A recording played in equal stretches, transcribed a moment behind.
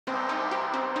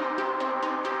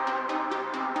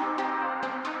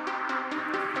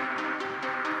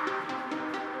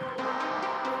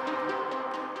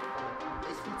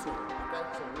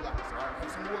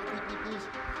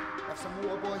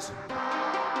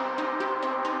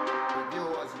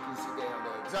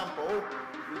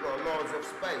loads of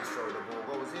space, so the ball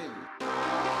goes in.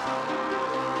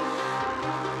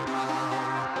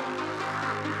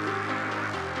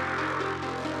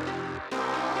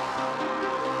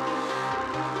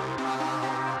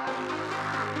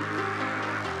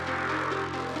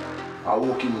 I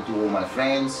walk into all my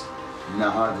friends. In the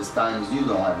hardest times, you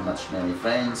don't have many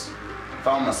friends.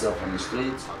 Found myself on the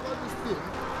streets. I got this thing.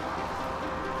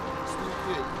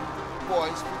 Street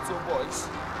boys, futsal boys.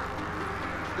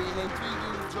 Been an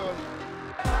intriguing journey.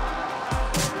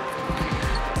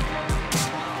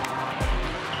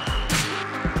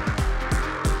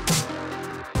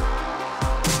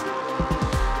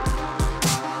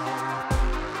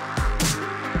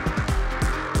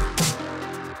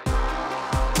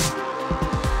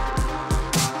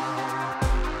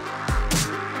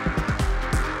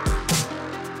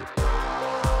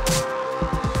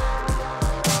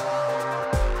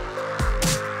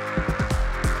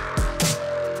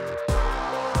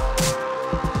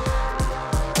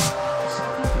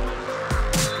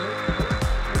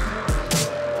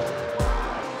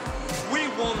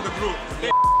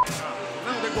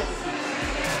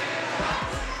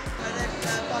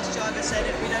 Bus driver said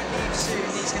if we don't leave soon,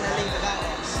 he's going to leave without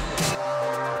us.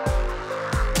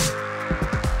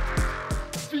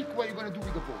 Think what you're going to do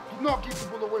with the ball. Do not give the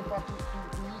ball away far too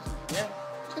easy. Yeah?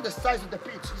 Look at the size of the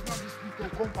pitch. It's not this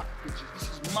little compact pitch. This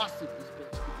is massive, this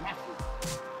pitch. It's massive.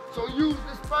 So use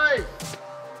the space.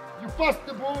 You pass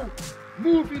the ball,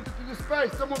 move into the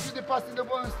space. Some of you, they passing the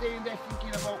ball and staying there thinking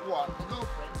about what? The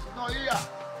girlfriends. No, here.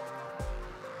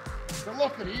 The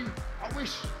lottery, I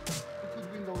wish we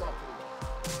could win the lottery.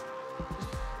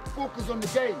 Just focus on the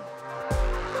game.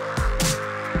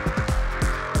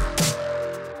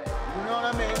 You know what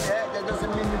I mean? Yeah? That doesn't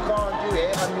mean you can't do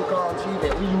it and you can't achieve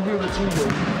it. We will achieve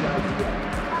it.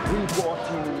 We've got a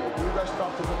team in it. You guys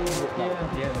start to believe it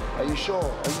now. Yeah. Are you sure?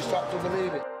 Are you start to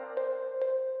believe it?